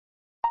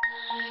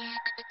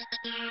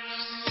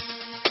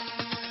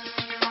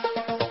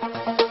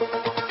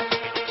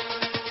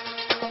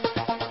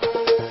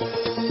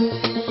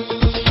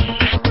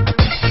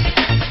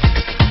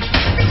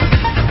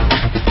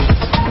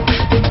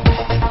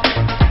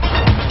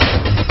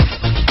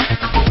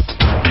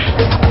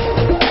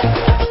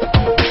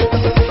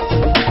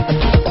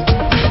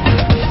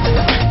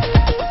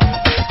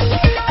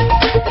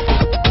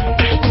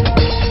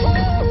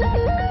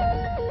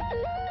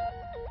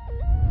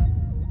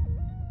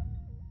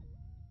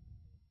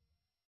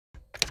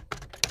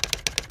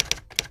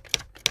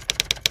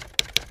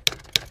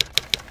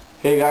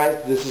Hey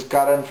guys, this is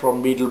Karan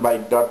from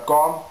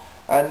BeetleBike.com,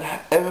 and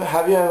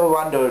have you ever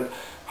wondered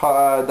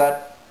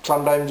that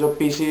sometimes your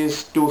PC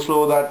is too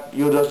slow that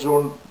you just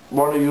don't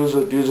want to use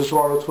it, you just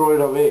want to throw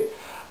it away,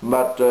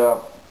 but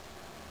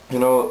you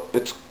know,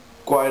 it's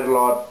quite a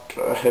lot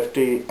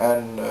hefty,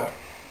 and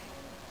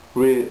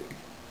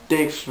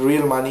takes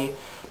real money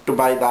to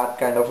buy that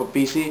kind of a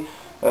PC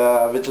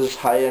which is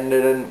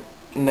high-ended and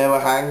never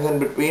hangs in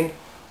between.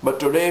 But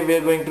today we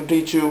are going to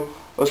teach you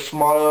a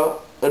smaller,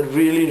 a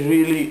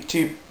really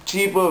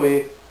cheaper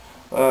way.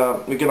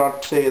 We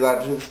cannot say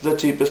that it's the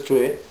cheapest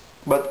way,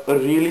 but a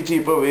really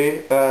cheaper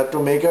way to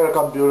make your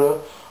computer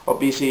or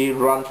PC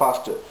run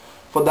faster.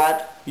 For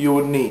that you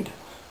would need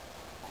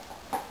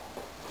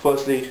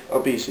firstly a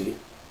PC.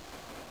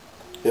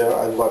 Here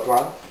I've got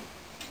one.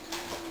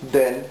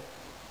 Then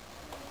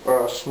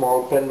a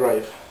small pen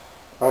drive.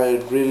 I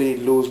really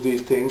lose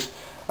these things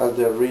as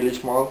they're really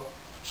small,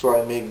 so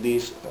I make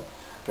these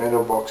kind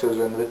of boxes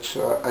in which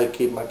I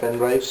keep my pen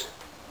drives.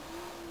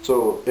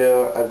 So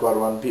here I've got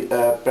one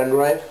pen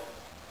drive.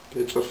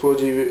 It's a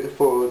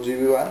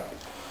 4GB one,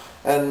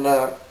 and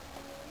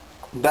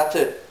that's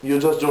it. You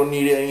just don't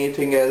need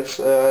anything else.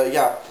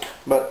 Yeah,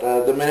 but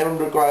the minimum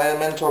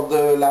requirements of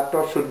the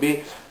laptop should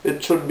be,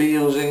 it should be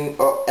using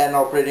an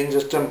operating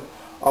system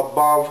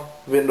above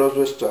Windows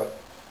Vista.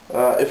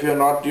 If you're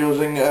not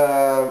using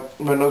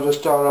Windows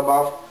Vista or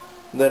above,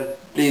 then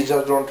please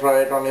just don't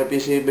try it on your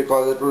PC,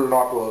 because it will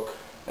not work.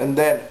 And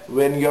then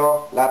when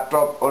your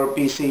laptop or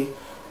PC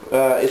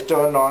is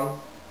turned on,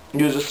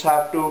 you just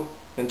have to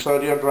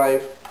insert your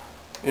drive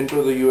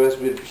into the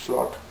USB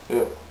slot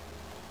here.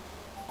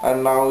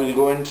 And now we'll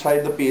go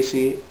inside the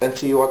PC and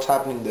see what's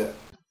happening there.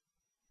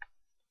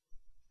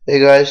 Hey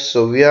guys,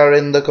 so we are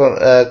in the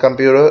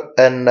computer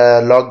and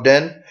logged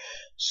in.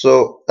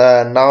 So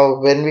now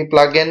when we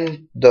plug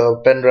in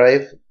the pen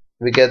drive,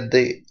 we get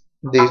these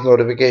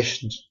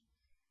notifications.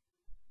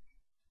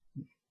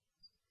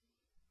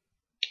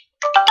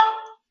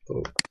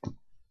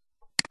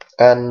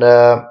 And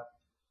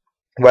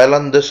while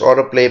on this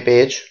autoplay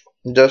page,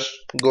 just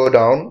go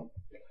down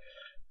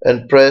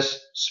and press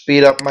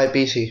speed up my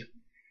PC,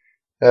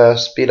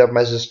 speed up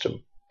my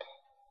system.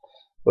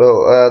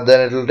 Well,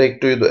 then it will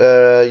take you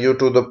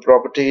to the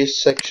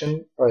properties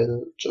section.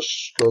 I'll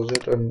just close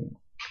it on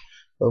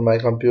my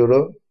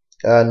computer,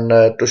 and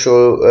to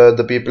show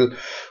the people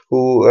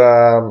who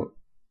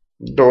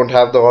don't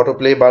have the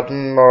autoplay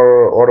button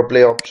or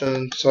autoplay option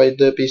inside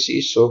the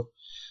PC, so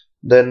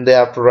then they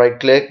have to right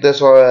click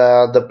this or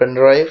the pen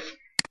drive,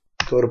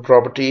 go to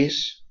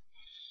properties,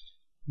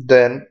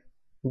 then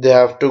they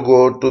have to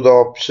go to the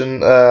option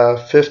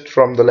fifth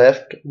from the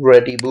left,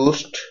 ready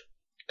boost,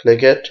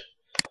 click it,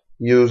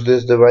 use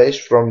this device,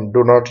 from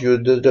do not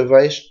use this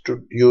device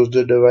to use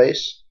the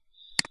device,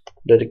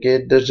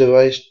 dedicate this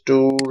device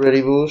to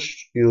ready boost,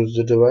 use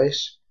the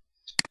device,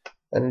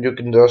 and you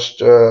can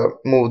just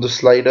move the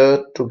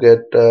slider to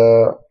get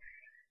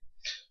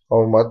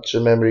how much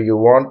memory you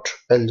want.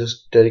 I'll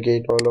just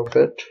dedicate all of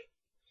it.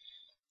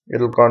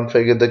 It'll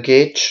configure the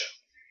cache,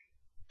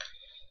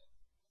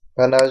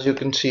 and as you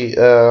can see,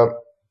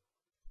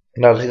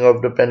 nothing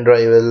of the pen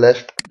drive is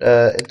left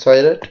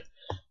inside it,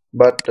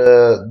 but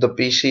the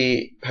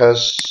PC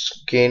has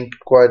gained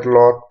quite a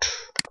lot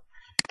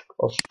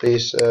of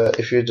space.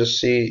 If you just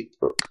see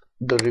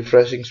the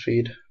refreshing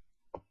speed,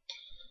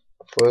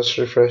 first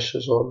refresh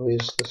is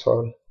always this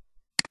all.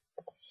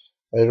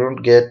 I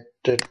don't get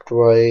it,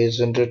 why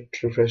isn't it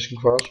refreshing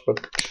fast,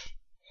 but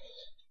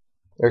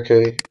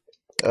okay.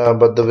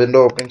 But the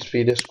window opening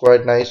speed is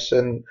quite nice,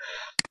 and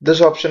this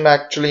option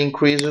actually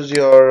increases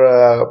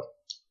your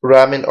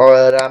RAM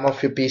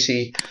of your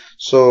PC.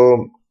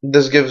 So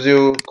this gives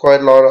you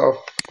quite a lot of,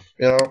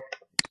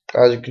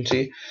 as you can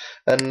see.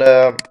 And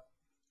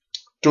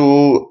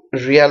to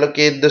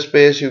reallocate the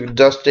space, you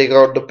just take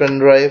out the pen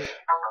drive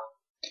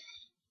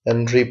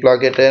and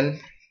replug it in.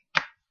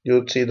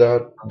 You'll see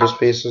that the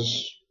space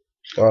is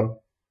gone.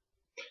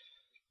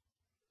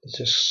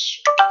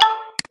 Just,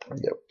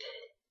 yep.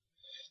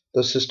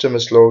 The system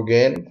is slow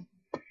again,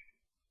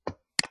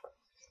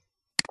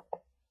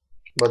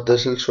 but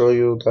this will show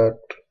you that.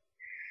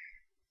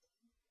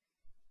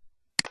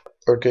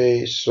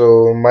 Okay,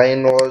 so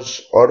mine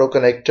was auto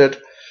connected.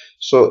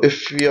 So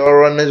if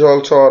your one is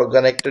also auto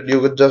connected,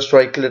 you could just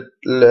right click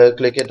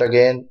it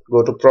again,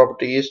 go to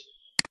properties,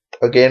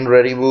 again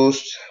ready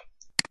boost,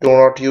 do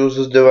not use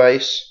this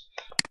device,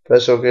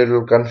 press OK. It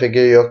will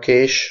configure your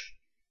cache.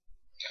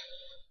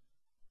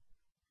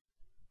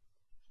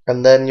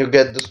 and then you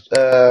get this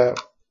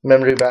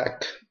memory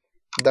back.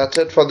 That's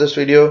it for this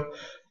video.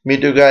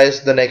 Meet you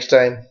guys the next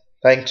time.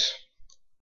 Thanks.